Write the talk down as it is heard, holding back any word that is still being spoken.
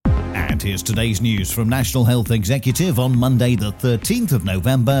And here's today's news from National Health Executive on Monday the 13th of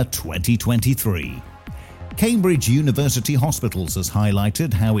November 2023. Cambridge University Hospitals has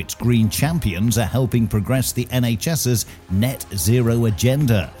highlighted how its green champions are helping progress the NHS's net zero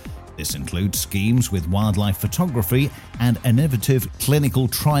agenda. This includes schemes with wildlife photography and innovative clinical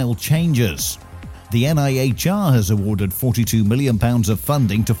trial changes. The NIHR has awarded £42 million of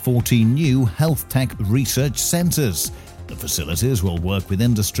funding to 14 new health tech research centres. The facilities will work with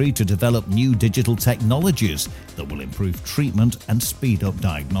industry to develop new digital technologies that will improve treatment and speed up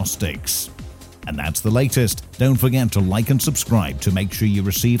diagnostics. And that's the latest. Don't forget to like and subscribe to make sure you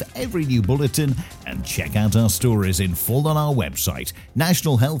receive every new bulletin, and check out our stories in full on our website,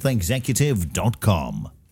 nationalhealthexecutive.com.